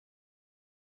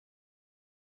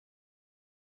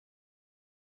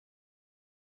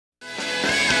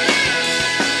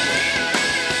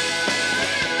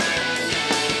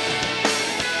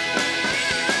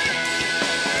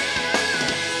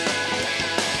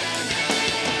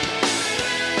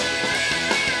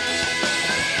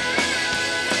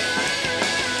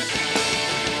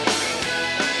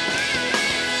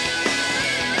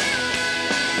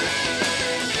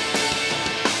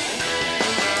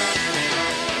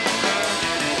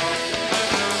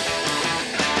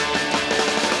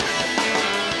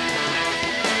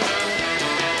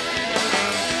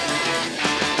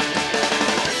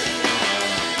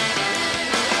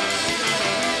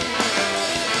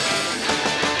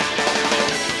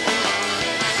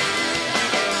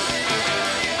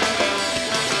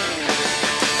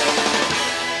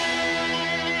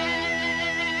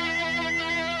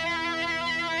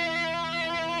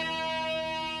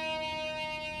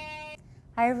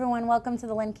Hi everyone, welcome to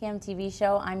the LynnCAM TV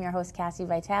show. I'm your host Cassie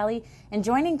Vitali, and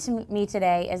joining me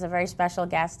today is a very special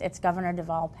guest. It's Governor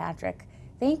Deval Patrick.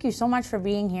 Thank you so much for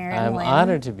being here in I'm Lynn.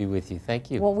 honored to be with you. Thank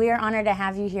you. Well, we are honored to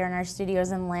have you here in our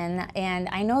studios in Lynn, and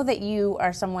I know that you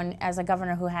are someone, as a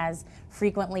governor, who has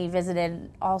frequently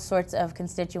visited all sorts of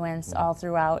constituents all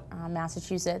throughout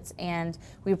Massachusetts, and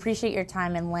we appreciate your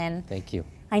time in Lynn. Thank you.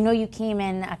 I know you came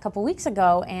in a couple weeks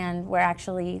ago, and we're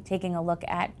actually taking a look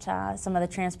at some of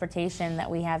the transportation that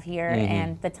we have here,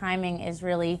 and the timing is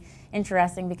really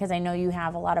interesting because I know you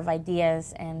have a lot of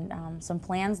ideas and some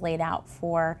plans laid out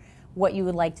for what you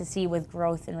would like to see with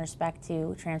growth in respect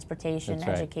to transportation, That's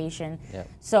right. education. Yep.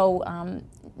 So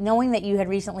knowing that you had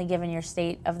recently given your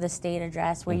State of the State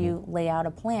address where you lay out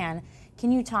a plan,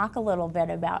 can you talk a little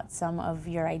bit about some of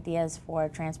your ideas for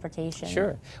transportation?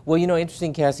 Sure. Well, you know,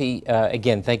 interesting, Cassie.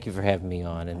 Again, thank you for having me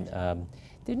on. And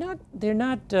they're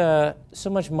not so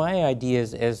much my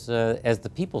ideas as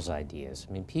the people's ideas.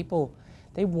 I mean, people,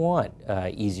 they want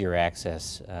easier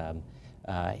access,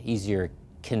 easier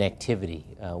connectivity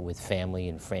with family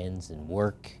and friends and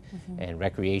work and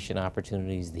recreation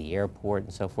opportunities, the airport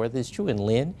and so forth. It's true in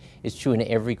Lynn. It's true in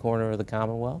every corner of the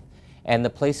Commonwealth. And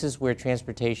the places where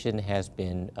transportation has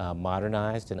been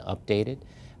modernized and updated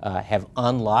have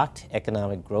unlocked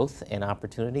economic growth and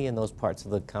opportunity in those parts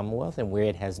of the Commonwealth, and where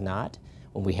it has not,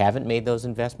 when we haven't made those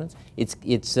investments,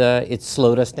 it's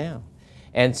slowed us down.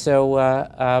 And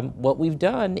so what we've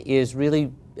done is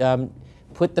really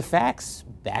put the facts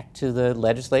back to the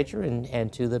legislature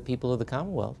and to the people of the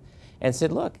Commonwealth and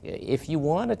said, look, if you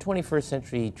want a 21st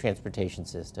century transportation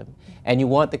system and you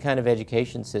want the kind of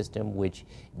education system which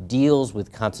deals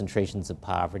with concentrations of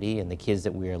poverty and the kids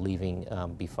that we are leaving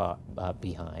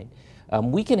behind,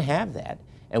 we can have that.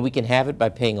 And we can have it by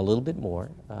paying a little bit more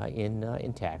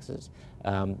in taxes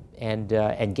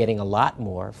and getting a lot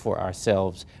more for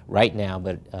ourselves right now,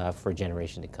 but for a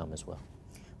generation to come as well.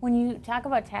 When you talk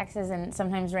about taxes, and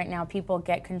sometimes right now people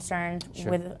get concerned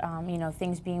with you know,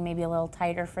 things being maybe a little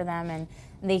tighter for them, and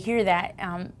they hear that,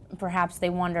 perhaps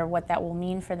they wonder what that will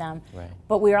mean for them. Right.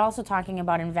 But we're also talking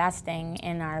about investing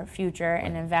in our future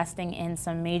and investing in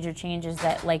some major changes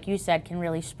that, like you said, can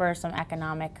really spur some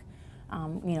economic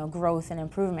you know, growth and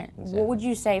improvement. Exactly. What would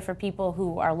you say for people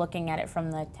who are looking at it from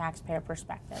the taxpayer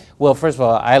perspective? Well, first of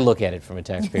all, I look at it from a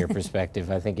taxpayer perspective.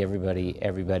 I think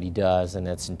everybody does, and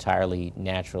that's entirely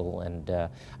natural. And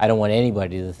I don't want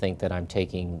anybody to think that I'm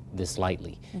taking this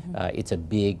lightly. It's a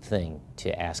big thing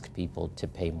to ask people to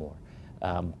pay more.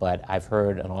 But I've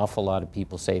heard an awful lot of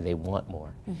people say they want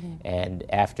more. And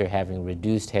after having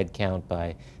reduced headcount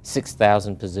by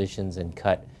 6,000 positions and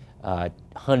cut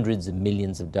hundreds of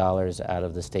millions of dollars out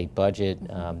of the state budget,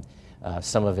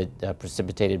 some of it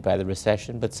precipitated by the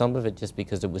recession, but some of it just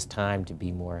because it was time to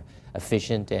be more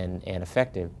efficient and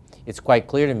effective. It's quite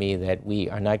clear to me that we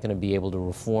are not going to be able to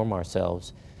reform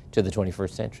ourselves to the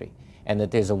 21st century, and that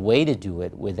there's a way to do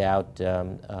it without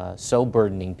so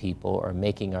burdening people or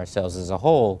making ourselves as a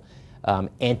whole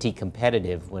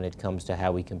anti-competitive when it comes to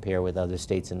how we compare with other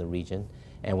states in the region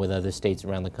and with other states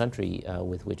around the country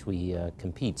with which we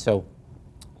compete. So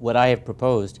what I have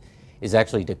proposed is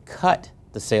actually to cut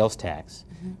the sales tax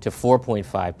to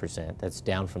 4.5%. That's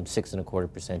down from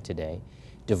 6.25% today.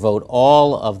 Devote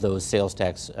all of those sales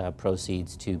tax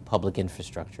proceeds to public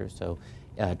infrastructure, so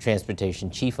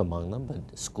transportation chief among them,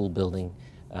 but school building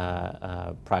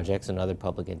projects and other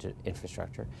public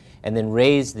infrastructure, and then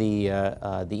raise the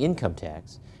income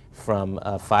tax from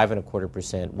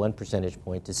 5.25%, 1 percentage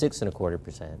point, to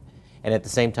 6.25%, and at the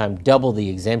same time double the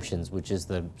exemptions, which is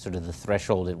the sort of the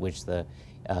threshold at which the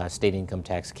state income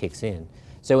tax kicks in.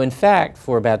 So in fact,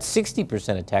 for about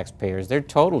 60% of taxpayers, their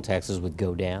total taxes would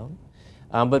go down.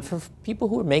 But for people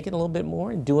who are making a little bit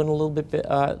more and doing a little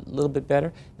bit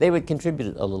better, they would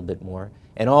contribute a little bit more.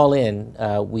 And all in,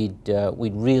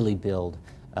 we'd really build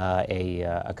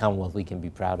a Commonwealth we can be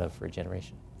proud of for a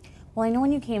generation. Well, I know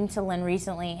when you came to Lynn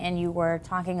recently and you were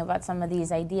talking about some of these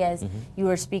ideas, you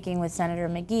were speaking with Senator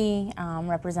McGee,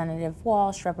 Representative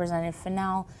Walsh, Representative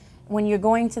Fennell. When you're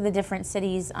going to the different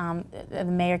cities, the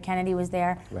Mayor Kennedy was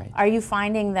there. Right. Are you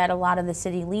finding that a lot of the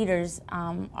city leaders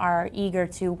are eager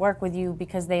to work with you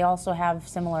because they also have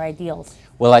similar ideals?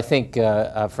 Well, I think,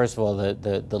 first of all,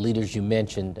 the leaders you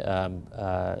mentioned,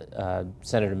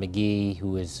 Senator McGee,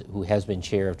 who has been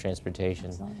chair of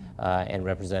transportation, and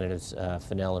Representatives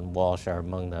Fennell and Walsh are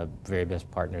among the very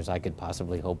best partners I could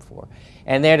possibly hope for.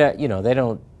 And they're, you know,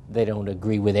 they don't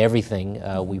agree with everything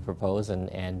we propose,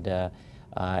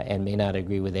 and may not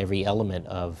agree with every element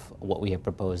of what we have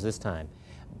proposed this time.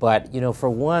 But, you know, for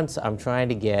once, I'm trying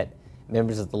to get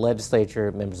members of the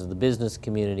legislature, members of the business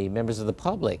community, members of the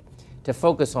public to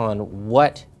focus on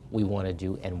what we want to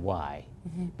do and why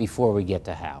before we get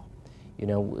to how. You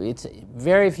know, it's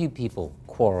very few people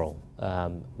quarrel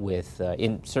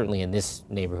certainly in this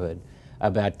neighborhood,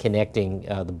 about connecting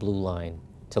the Blue Line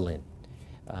to Lynn.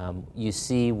 You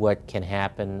see what can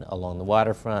happen along the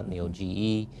waterfront in the old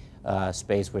GE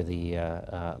space, where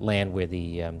the land where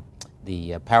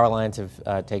the power lines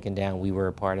have taken down. We were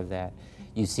a part of that.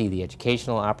 You see the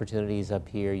educational opportunities up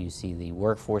here. You see the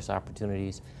workforce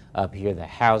opportunities up here, the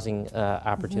housing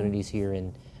opportunities here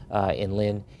in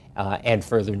Lynn, and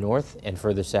further north and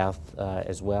further south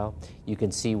as well. You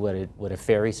can see what a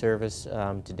ferry service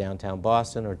to downtown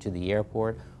Boston, or to the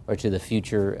airport, or to the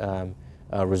future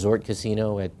resort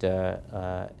casino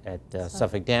at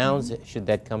Suffolk Downs, should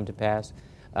that come to pass,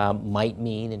 might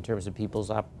mean in terms of people's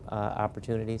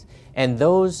opportunities. And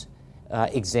those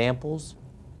examples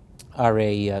are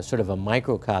a sort of a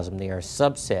microcosm. They are a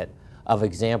subset of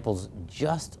examples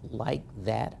just like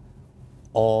that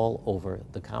all over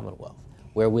the Commonwealth,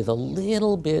 where with a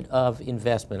little bit of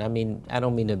investment, I mean, I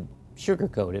don't mean to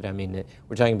sugarcoat it, I mean,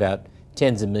 we're talking about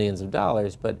tens of millions of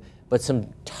dollars, but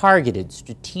some targeted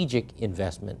strategic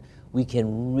investment, we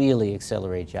can really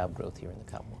accelerate job growth here in the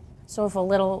Commonwealth. So if a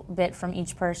little bit from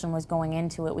each person was going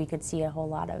into it, we could see a whole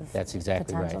lot of That's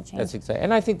exactly potential right. change. That's exactly,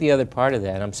 and I think the other part of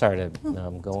that, I'm sorry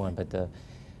to go on, but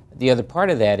the other part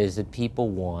of that is that people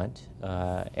want,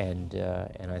 and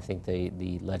I think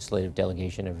the legislative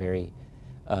delegation are very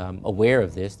aware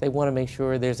of this. They want to make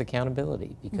sure there's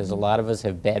accountability, because a lot of us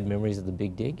have bad memories of the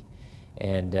big dig,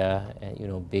 and you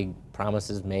know, big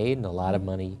promises made and a lot of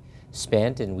money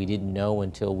spent, and we didn't know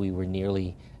until we were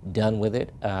nearly done with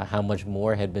it how much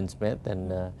more had been spent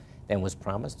than was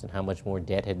promised, and how much more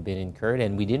debt had been incurred,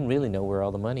 and we didn't really know where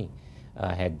all the money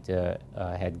had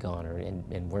gone,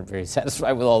 and weren't very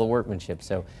satisfied with all the workmanship.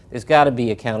 So there's got to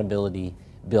be accountability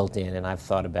built in, and I've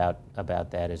thought about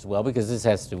that as well, because this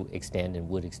has to extend and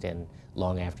would extend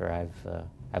long after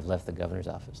I've left the governor's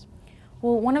office.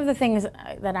 Well, one of the things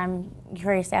that I'm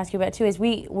curious to ask you about too is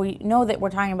we know that we're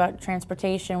talking about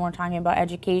transportation, we're talking about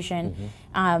education,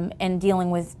 and dealing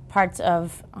with parts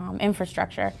of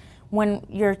infrastructure. When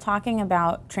you're talking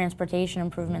about transportation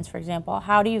improvements, for example,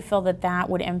 how do you feel that that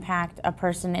would impact a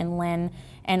person in Lynn,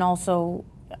 and also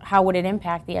how would it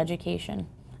impact the education?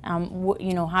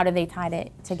 You know, how do they tie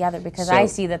it together? Because I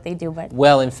see that they do, but...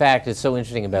 Well, in fact, it's so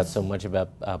interesting about so much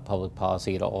about public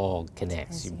policy. It all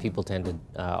connects. People tend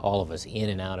to, all of us, in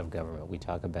and out of government, we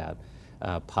talk about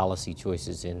policy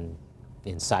choices in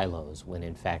silos, when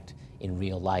in fact, in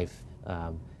real life,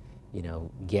 you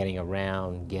know, getting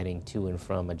around, getting to and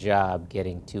from a job,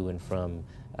 getting to and from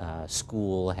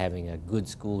school, having a good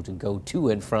school to go to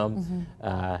and from,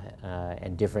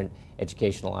 and different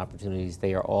educational opportunities,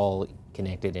 they are all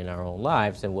connected in our own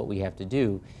lives, and what we have to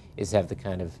do is have the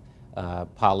kind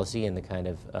of policy and the kind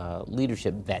of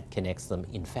leadership that connects them,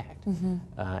 in fact.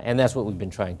 And that's what we've been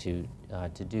trying to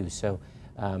do. So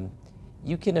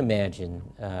you can imagine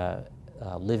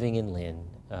living in Lynn,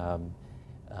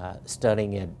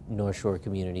 studying at North Shore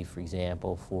Community, for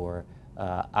example, for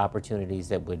opportunities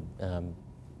that would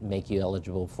make you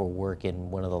eligible for work in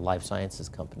one of the life sciences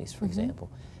companies, for example.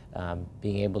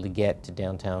 Being able to get to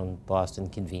downtown Boston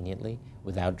conveniently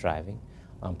without driving,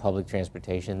 on public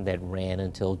transportation that ran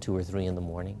until 2 or 3 in the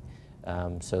morning,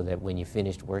 so that when you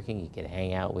finished working, you could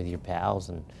hang out with your pals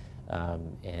and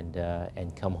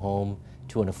come home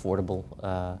to an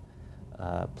affordable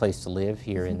place to live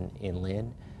here in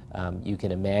Lynn. You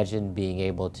can imagine being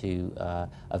able to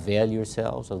avail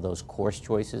yourselves of those course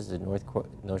choices at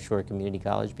North Shore Community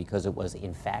College, because it was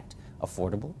in fact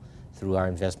affordable through our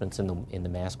investments in the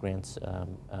Mass Grants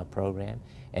program.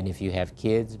 And if you have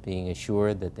kids, being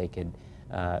assured that they could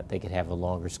have a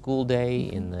longer school day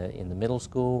in the middle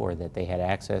school, or that they had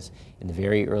access in the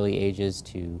very early ages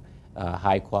to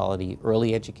high quality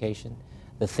early education,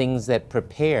 the things that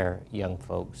prepare young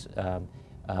folks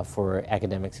for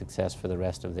academic success for the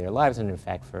rest of their lives, and in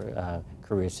fact for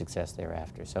career success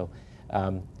thereafter. So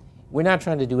we're not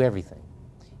trying to do everything.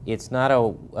 It's not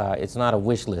a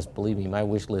wish list. Believe me, my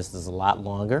wish list is a lot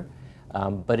longer,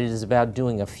 but it is about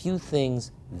doing a few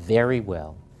things very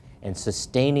well and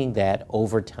sustaining that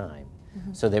over time,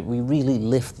 so that we really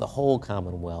lift the whole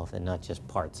Commonwealth, and not just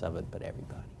parts of it, but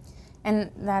everybody.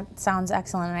 And that sounds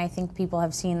excellent, and I think people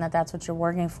have seen that that's what you're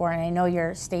working for. And I know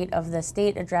your State of the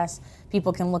State address,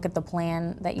 people can look at the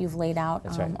plan that you've laid out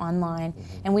online.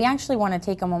 And we actually want to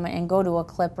take a moment and go to a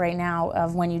clip right now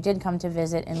of when you did come to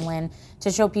visit in Lynn,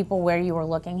 to show people where you were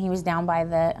looking. He was down by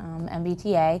the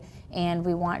MBTA, and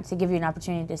we want to give you an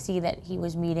opportunity to see that he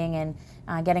was meeting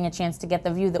and getting a chance to get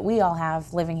the view that we all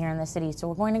have living here in the city. So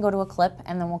we're going to go to a clip,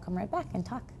 and then we'll come right back and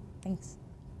talk. Thanks.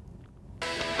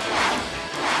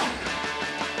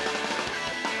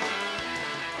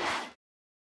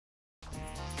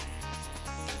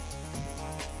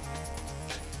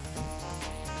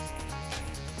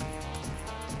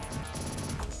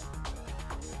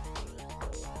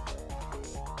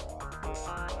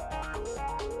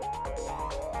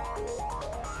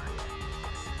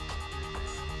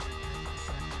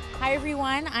 Hi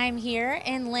everyone, I'm here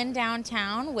in Lynn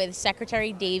downtown with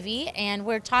Secretary Davey, and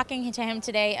we're talking to him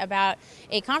today about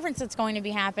a conference that's going to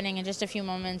be happening in just a few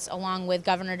moments along with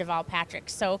Governor Deval Patrick.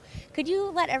 So could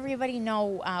you let everybody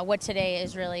know what today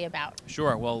is really about?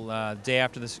 Sure. Well, day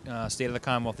after the State of the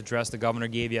Commonwealth address the governor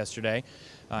gave yesterday,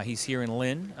 he's here in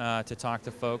Lynn to talk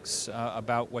to folks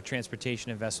about what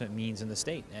transportation investment means in the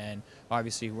state. And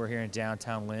obviously we're here in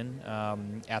downtown Lynn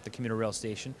at the commuter rail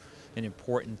station, an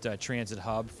important transit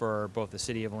hub for both the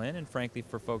city of Lynn and frankly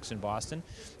for folks in Boston,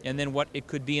 and then what it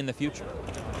could be in the future.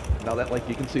 Now that, like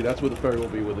you can see, that's where the ferry will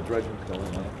be, where the dredging's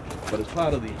going on. But as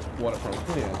part of the waterfront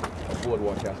plan, a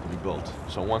boardwalk has to be built.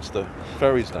 So once the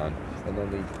ferry's done, and then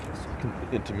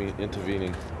the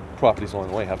intervening properties along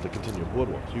the way have to continue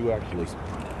boardwalks, you actually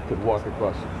could walk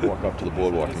up to the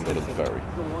boardwalk and go to the ferry.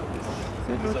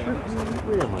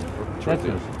 Where am I?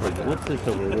 What's this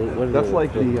over? What That's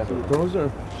like the those are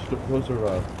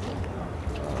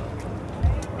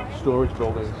storage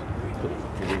buildings for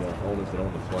the owners that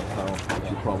own the flood tower.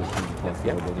 You probably seen the flood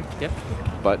tower building. Yep.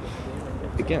 But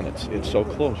again, it's so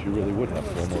close. You really would have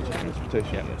 4 modes of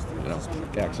transportation. You know,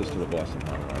 access to the Boston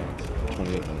Harbor Line. It's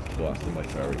 28 minutes to Boston by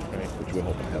ferry, which we're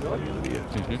hoping to have by the end of the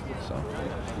year. So,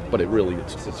 but it really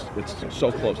it's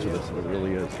so close to this that it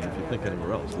really is. And if you think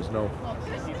anywhere else, there's no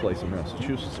place in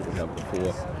Massachusetts that would have the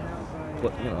 4.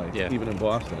 But, you know, even in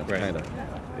Boston, it's kind of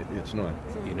it's not.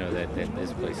 You know that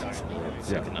this place is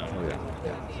second on. Oh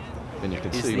yeah. And you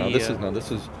can see this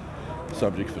is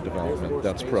subject for development.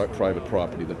 That's private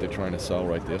property that they're trying to sell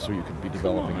right there, so you could be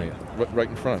developing it right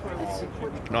in front.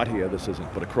 Not here, this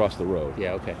isn't, but across the road.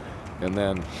 Yeah, okay. And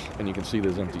then, you can see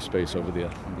there's empty space over there.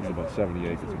 There's about 70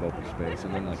 acres of open space.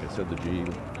 And then, like I said, the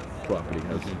GE property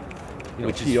has,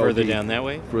 which is further down that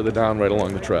way? Further down, right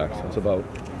along the tracks. It's about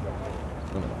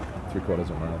 3/4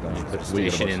 of a mile down. Put a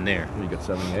station in there. You get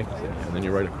 70 acres there, and then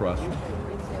you're right across from.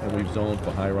 And we've zoned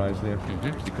for high-rise there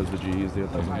because the GE is there.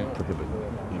 It doesn't prohibit,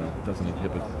 it doesn't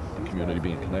inhibit the community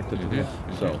being connected to it.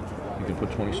 So you can put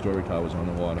 20-story towers on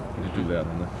the water. You can do that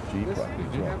on the GE property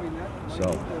as well.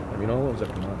 So I mean, all those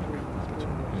economic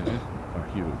opportunities are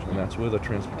huge, and that's where the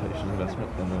transportation investment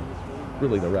and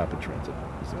really the rapid transit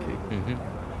is the key.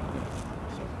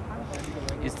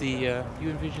 Is the you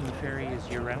envision the ferry as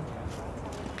year-round?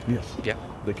 Yes. Yeah.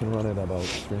 They can run it about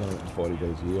 340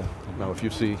 days a year. Now, if you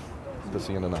see the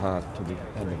scene in the heart to the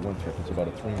end of winter, it's about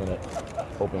a 3-minute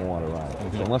open water ride.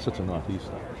 So unless it's a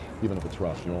northeaster, even if it's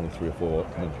rough, you're only 3 or 4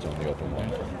 minutes on the open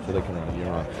water. So they can run it year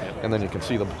round. And then you can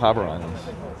see the harbor islands.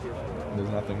 There's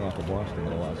nothing north of Boston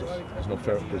that allows us.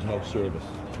 There's no service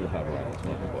to the harbor islands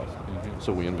north of Boston.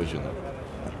 So we envision that.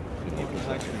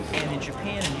 And in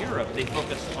Japan and Europe, they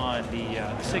focus on the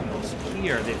signals.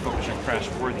 Here, they focus on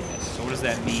crashworthiness. So what does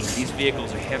that mean? These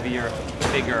vehicles are heavier,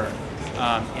 bigger,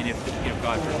 and if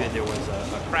God forbid there was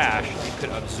a crash, it could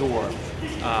absorb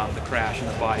the crash in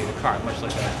the body of the car, much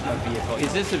like a vehicle.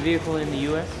 Is this a vehicle in the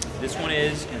U.S.? This one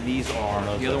is, and these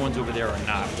are. The other ones over there are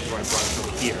not, which is why I brought it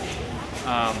over here.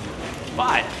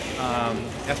 But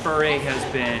FRA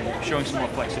has been showing some more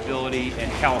flexibility, and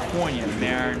California,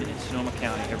 Marin and Sonoma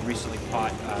County have recently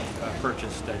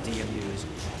purchased DMUs,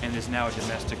 and there's now a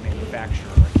domestic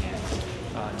manufacturer again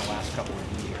in the last couple of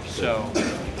years.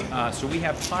 So we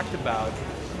have talked about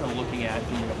looking at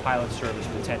doing a pilot service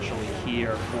potentially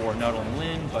here for not only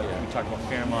Lynn, but we talked about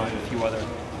Fairmont and a few other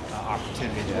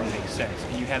opportunities where it makes sense.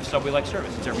 And you have subway-like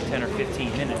service. It's every 10 or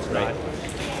 15 minutes, not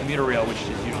commuter rail, which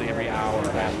is usually every hour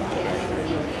or half hour.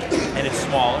 And it's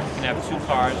smaller. You can have 2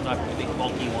 cars, not big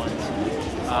bulky ones.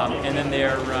 And then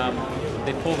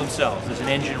they pull themselves. There's an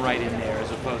engine right in there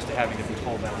as opposed to having to be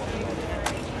pulled down locomotive.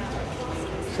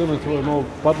 Similar to an old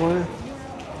Budliner?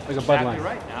 Like a Budliner. Exactly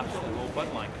right. Absolutely. Old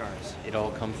Budline cars. It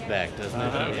all comes back, doesn't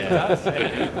it? It does.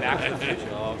 Back to the future.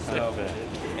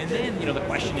 And then, the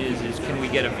question is can we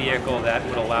get a vehicle that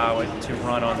would allow it to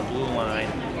run on the blue line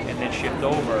and then shift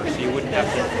over so you wouldn't have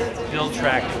to build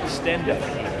track to extend it?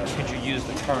 Could you use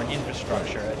the current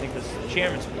infrastructure? I think this is the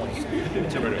chairman's point,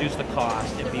 to reduce the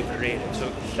cost and be creative.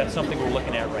 So that's something we're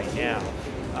looking at right now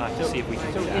to see if we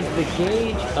can do that. Is the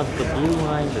gauge of the blue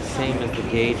line the same as the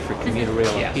gauge for commuter rail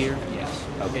up here? Yes.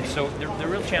 And so the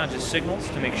real challenge is signals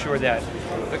to make sure that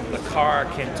the car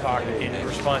can talk and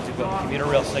respond to both commuter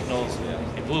rail signals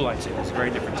and blue line signals.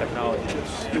 Very different technology.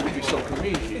 It would be so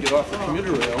convenient. You get off the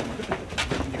commuter rail,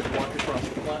 you can walk across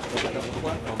the platform, and have the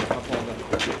platform up on the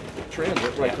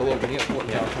transit right to Logan Airport.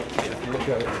 Look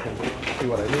at it, see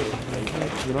what I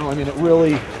mean. You know, I mean, it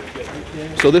really.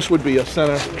 So this would be a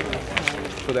center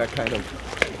for that kind of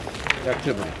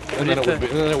activity, and then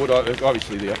it would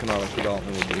obviously the economic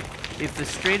development would be. If the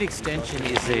straight extension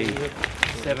is a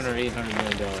 $700 or $800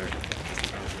 million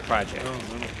project,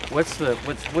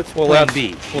 what's plan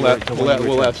B? That's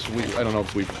I don't know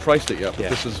if we've priced it yet, but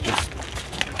this is just.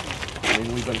 I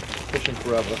mean, we've been pushing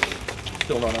forever,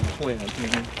 still not on the plan.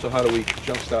 So how do we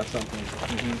jumpstart something?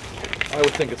 I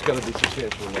would think it's going to be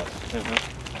substantially less.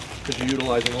 Because you're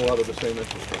utilizing a lot of the same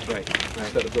infrastructure. Right.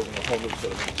 Instead of building a whole new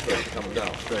set of infrastructure coming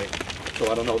down. Right.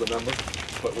 So I don't know the number,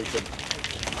 but we could.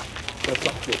 That's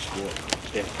something to explore.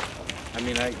 Yeah. I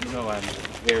mean, I'm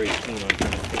very keen on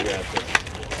trying to figure out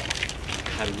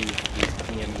how to use these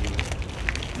DMU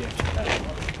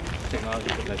technology,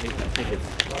 because I think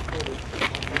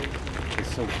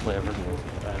it's so clever.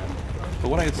 But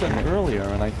what I had said earlier,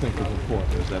 and I think is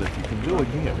important, is that if you can do it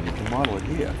here, and you can model it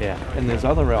here, and there's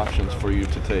other options for you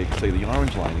to take, say, the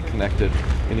Orange Line and connect it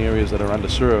in areas that are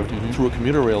underserved through a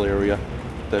commuter rail area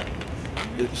that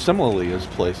similarly is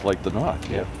placed like the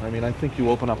North. I mean, I think you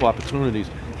open up opportunities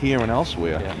here and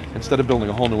elsewhere. Instead of building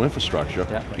a whole new infrastructure,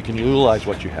 you can utilize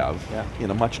what you have in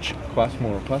a much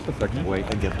more cost-effective way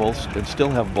and get both, and still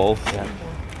have both.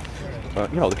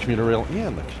 You know, the commuter rail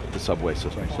and the subway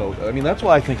system. So, I mean, that's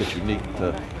why I think it's unique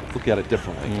to look at it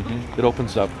differently. It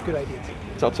opens up. Good idea.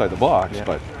 It's outside the box,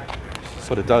 but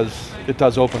it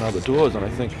does open other doors. And I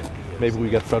think maybe we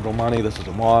get federal money. This is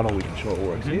a model. We can show it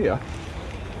works here.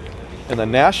 And then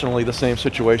nationally, the same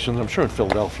situations. I'm sure in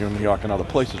Philadelphia and New York and other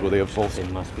places where they have both. They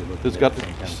must be looking. There's got,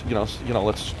 you know,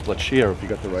 let's share if you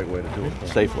got the right way to do it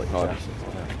safely, obviously.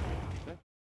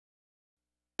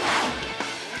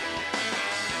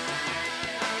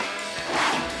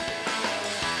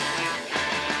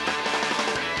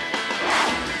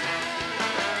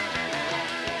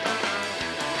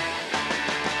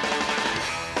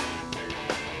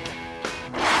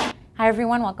 Hi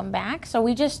everyone, welcome back. So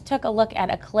we just took a look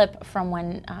at a clip from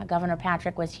when Governor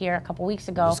Patrick was here a couple weeks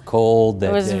ago. It was cold that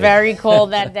day. It was very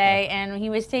cold that day, and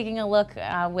he was taking a look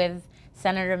with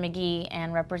Senator McGee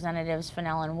and Representatives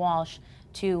Fennell and Walsh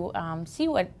to see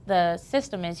what the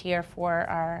system is here for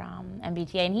our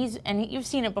MBTA. And you've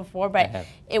seen it before, but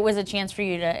it was a chance for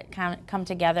you to come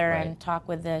together and talk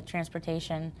with the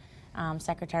transportation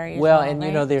secretary. Well, and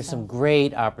you know, there's some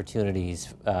great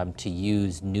opportunities to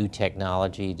use new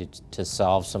technology to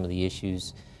solve some of the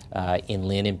issues. In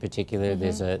Lynn, in particular,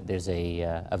 there's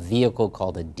a vehicle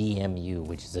called a DMU,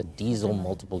 which is a diesel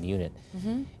multiple unit,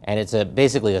 and it's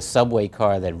basically a subway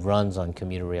car that runs on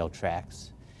commuter rail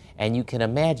tracks. And you can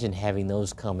imagine having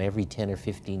those come every 10 or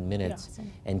 15 minutes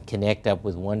and connect up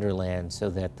with Wonderland, so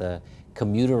that the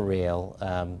commuter rail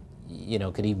you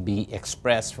know, could even be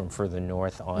express from further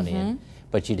north on in,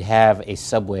 but you'd have a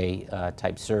subway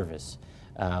type service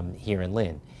here in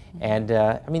Lynn. And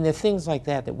I mean, there are things like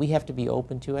that we have to be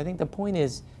open to. I think the point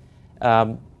is,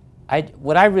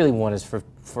 what I really want is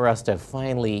for us to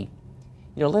finally,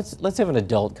 you know, let's have an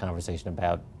adult conversation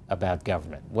about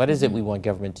government. What is it we want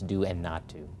government to do and not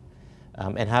do,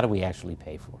 and how do we actually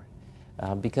pay for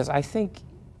it? Because I think,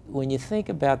 when you think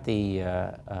about the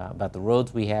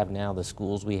roads we have now, the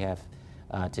schools we have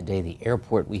today, the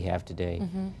airport we have today,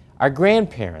 our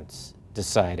grandparents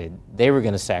decided they were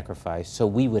going to sacrifice so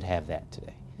we would have that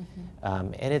today.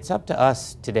 And it's up to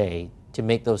us today to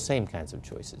make those same kinds of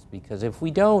choices, because if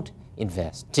we don't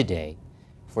invest today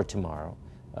for tomorrow,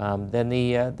 then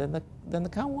the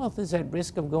Commonwealth is at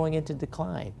risk of going into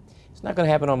decline. It's not going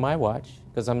to happen on my watch,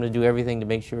 because I'm going to do everything to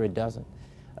make sure it doesn't.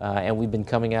 And we've been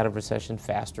coming out of recession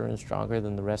faster and stronger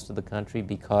than the rest of the country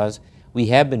because we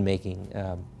have been making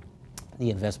the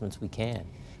investments we can.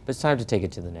 But it's time to take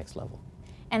it to the next level.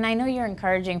 And I know you're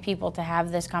encouraging people to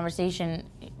have this conversation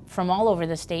from all over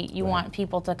the state. You want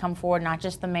people to come forward, not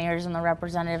just the mayors and the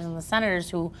representatives and the senators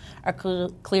who are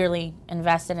clearly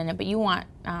invested in it, but you want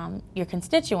your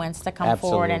constituents to come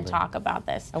forward and talk about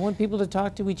this. I want people to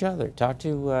talk to each other. Talk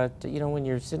to you know, when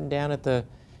you're sitting down at the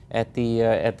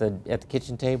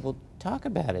kitchen table, talk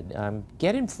about it.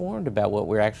 Get informed about what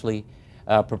we're actually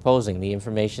proposing. The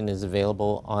information is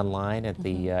available online at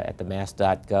the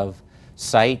mass.gov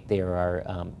site. There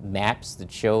are maps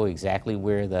that show exactly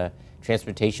where the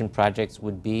transportation projects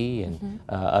would be, and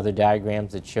other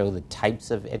diagrams that show the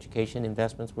types of education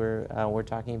investments we're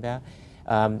talking about.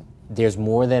 There's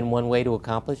more than one way to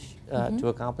accomplish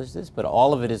this, but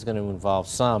all of it is going to involve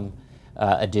some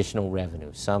additional revenue,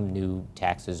 some new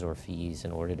taxes or fees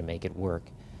in order to make it work.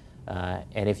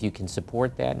 And if you can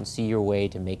support that and see your way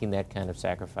to making that kind of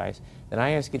sacrifice, then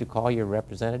I ask you to call your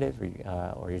representative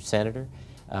or your senator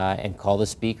and call the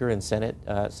Speaker and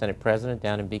Senate President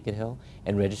down in Beacon Hill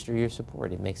and register your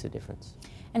support. It makes a difference.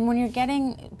 And when you're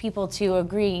getting people to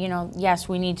agree, you know, yes,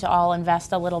 we need to all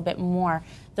invest a little bit more,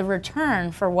 the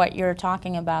return for what you're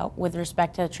talking about with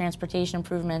respect to transportation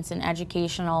improvements and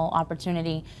educational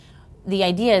opportunity, the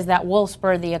idea is that will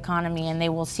spur the economy and they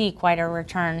will see quite a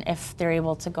return if they're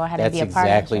able to go ahead and be a part of it.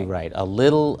 That's exactly right. A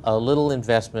little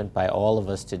investment by all of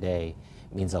us today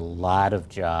means a lot of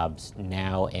jobs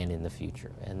now and in the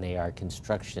future. And they are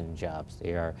construction jobs,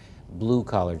 they are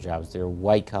blue-collar jobs, they are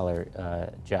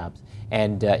white-collar jobs.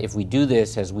 And if we do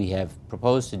this as we have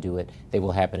proposed to do it, they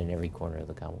will happen in every corner of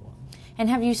the Commonwealth. And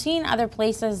have you seen other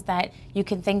places that you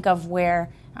can think of where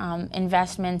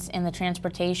investments in the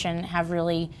transportation have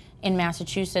really, in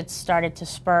Massachusetts, started to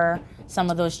spur some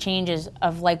of those changes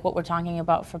of like what we're talking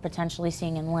about for potentially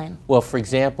seeing in Lynn? Well, for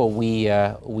example,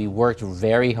 we worked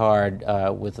very hard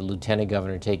with the Lieutenant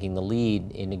Governor taking the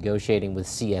lead in negotiating with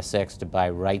CSX to buy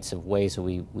rights of way so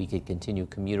we could continue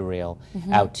commuter rail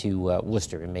out to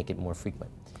Worcester and make it more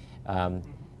frequent.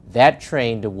 That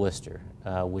train to Worcester,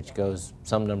 which goes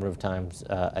some number of times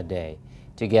a day,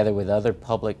 together with other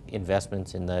public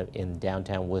investments in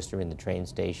downtown Worcester, in the train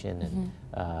station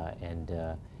and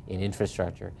in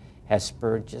infrastructure, has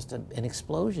spurred just an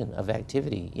explosion of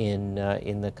activity in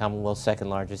the Commonwealth's second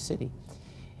largest city.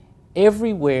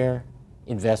 Everywhere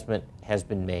investment has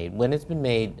been made, when it's been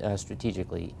made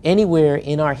strategically, anywhere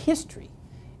in our history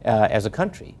as a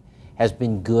country, has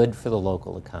been good for the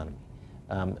local economy.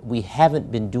 We haven't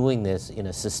been doing this in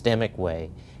a systemic way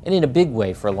and in a big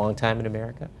way for a long time in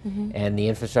America, and the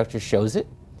infrastructure shows it,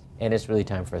 and it's really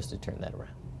time for us to turn that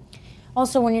around.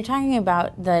 Also, when you're talking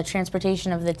about the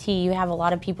transportation of the T, you have a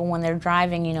lot of people when they're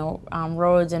driving, you know,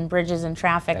 roads and bridges and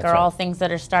traffic are all things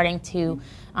that are starting to,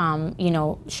 you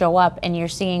know, show up, and you're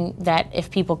seeing that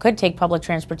if people could take public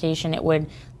transportation, it would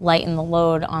lighten the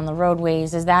load on the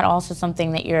roadways. Is that also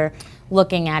something that you're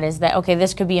looking at, is that, okay,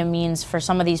 this could be a means for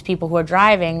some of these people who are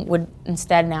driving would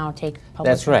instead now take public transportation?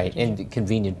 That's right, and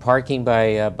convenient parking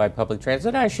by public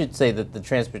transit. I should say that the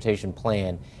transportation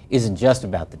plan isn't just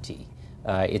about the T.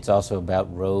 It's also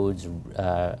about roads,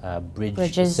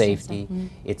 bridges safety.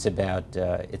 It's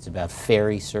about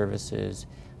ferry services.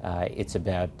 It's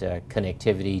about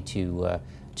connectivity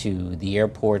to the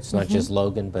airports, not just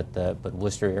Logan, but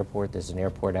Worcester Airport. There's an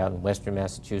airport out in Western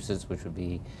Massachusetts, which would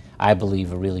be, I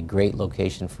believe, a really great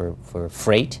location for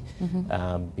freight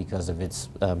because of its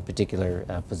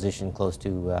particular position close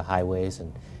to highways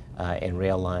and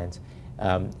rail lines.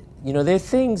 You know, there are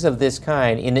things of this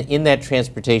kind in that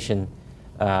transportation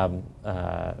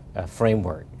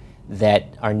framework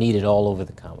that are needed all over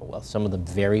the Commonwealth. Some of them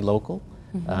very local,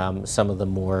 some of them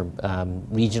more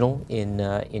regional in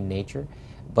nature.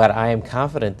 But I am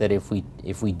confident that if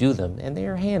we do them, and they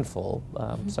are a handful,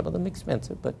 some of them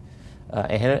expensive, but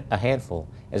a handful,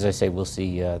 as I say, we'll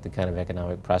see the kind of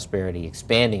economic prosperity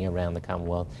expanding around the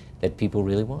Commonwealth that people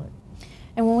really want.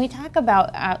 And when we talk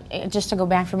about, just to go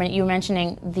back for a minute, you were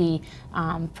mentioning the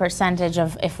percentage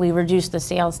of if we reduce the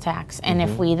sales tax and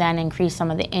if we then increase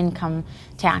some of the income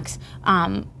tax.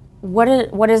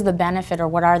 What is the benefit, or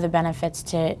what are the benefits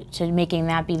to making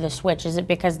that be the switch? Is it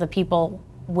because the people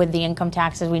with the income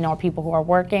taxes we know are people who are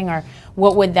working, or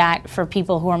what would that, for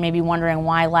people who are maybe wondering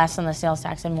why less on the sales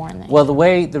tax and more on the Well,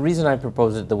 the reason I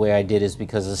proposed it the way I did is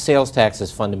because the sales tax is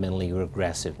fundamentally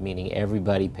regressive, meaning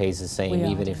everybody pays the same,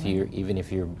 even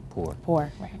if you're poor.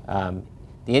 Poor, right.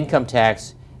 The income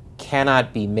tax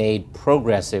cannot be made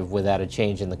progressive without a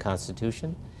change in the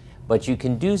Constitution. But you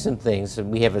can do some things. So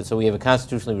we have a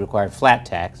constitutionally required flat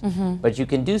tax. But you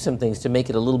can do some things to make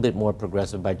it a little bit more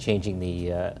progressive by changing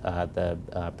the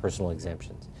personal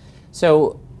exemptions.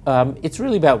 So it's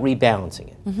really about rebalancing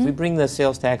it. If we bring the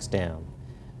sales tax down,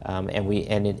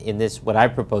 in this, what I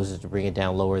propose is to bring it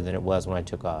down lower than it was when I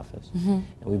took office, and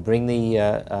we bring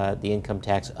the income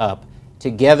tax up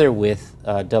together with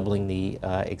doubling the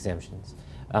exemptions,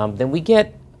 then we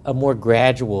get a more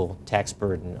gradual tax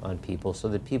burden on people so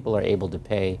that people are able to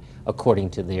pay according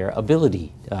to their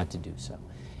ability to do so.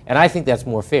 And I think that's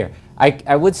more fair.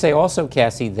 I would say also,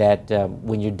 Cassie, that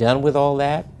when you're done with all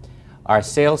that, our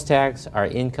sales tax, our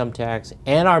income tax,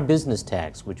 and our business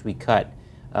tax, which we cut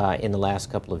in the last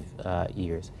couple of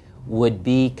years, would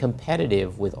be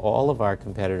competitive with all of our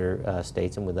competitor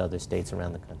states and with other states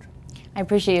around the country. I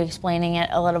appreciate you explaining it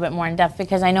a little bit more in depth,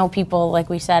 because I know people, like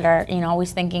we said, are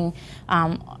always thinking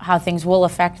how things will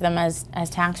affect them as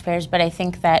taxpayers. But I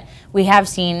think that we have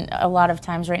seen a lot of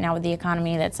times right now with the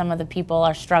economy that some of the people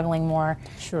are struggling more,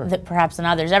 perhaps than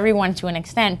others. Everyone to an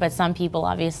extent, but some people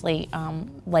obviously,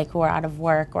 like who are out of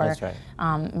work or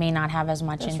may not have as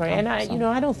much income. Right. And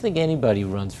I don't think anybody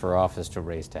runs for office to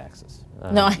raise taxes.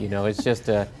 No, it's just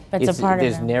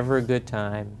there's never a good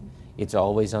time. It's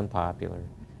always unpopular.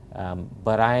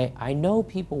 But I know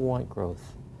people want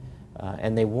growth,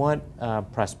 and they want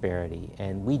prosperity,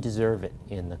 and we deserve it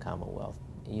in the Commonwealth.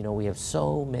 We have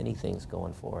so many things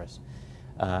going for us.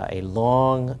 A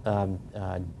long,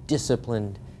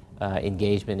 disciplined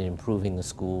engagement in improving the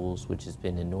schools, which has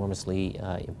been enormously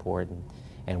important,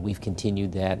 and we've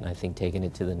continued that, and I think taken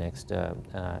it to the next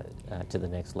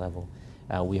level.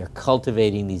 We are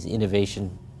cultivating these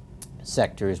innovation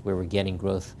sectors where we're getting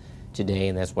growth today,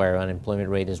 and that's why our unemployment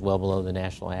rate is well below the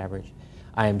national average.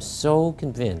 I am so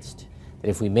convinced that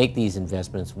if we make these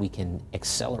investments, we can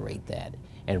accelerate that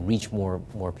and reach more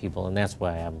people, and that's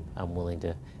why I'm willing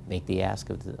to make the ask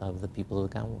of the people of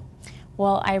the Commonwealth.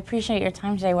 Well, I appreciate your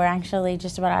time today. We're actually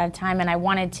just about out of time, and I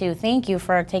wanted to thank you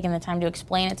for taking the time to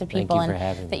explain it to people, Thank you for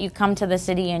having me. That you come to the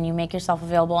city and you make yourself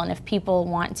available. And if people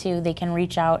want to, they can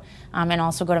reach out and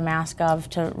also go to Mass.gov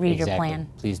to read your plan.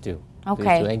 Please do. Okay.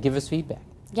 Please do. And give us feedback.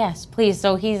 Yes, please.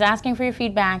 So he's asking for your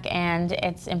feedback, and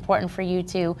it's important for you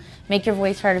to make your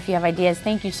voice heard if you have ideas.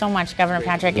 Thank you so much, Governor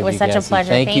Patrick. It was such a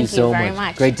pleasure. Thank you so very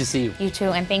much. Great to see you. You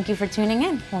too, and thank you for tuning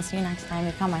in. We'll see you next time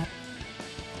you come out.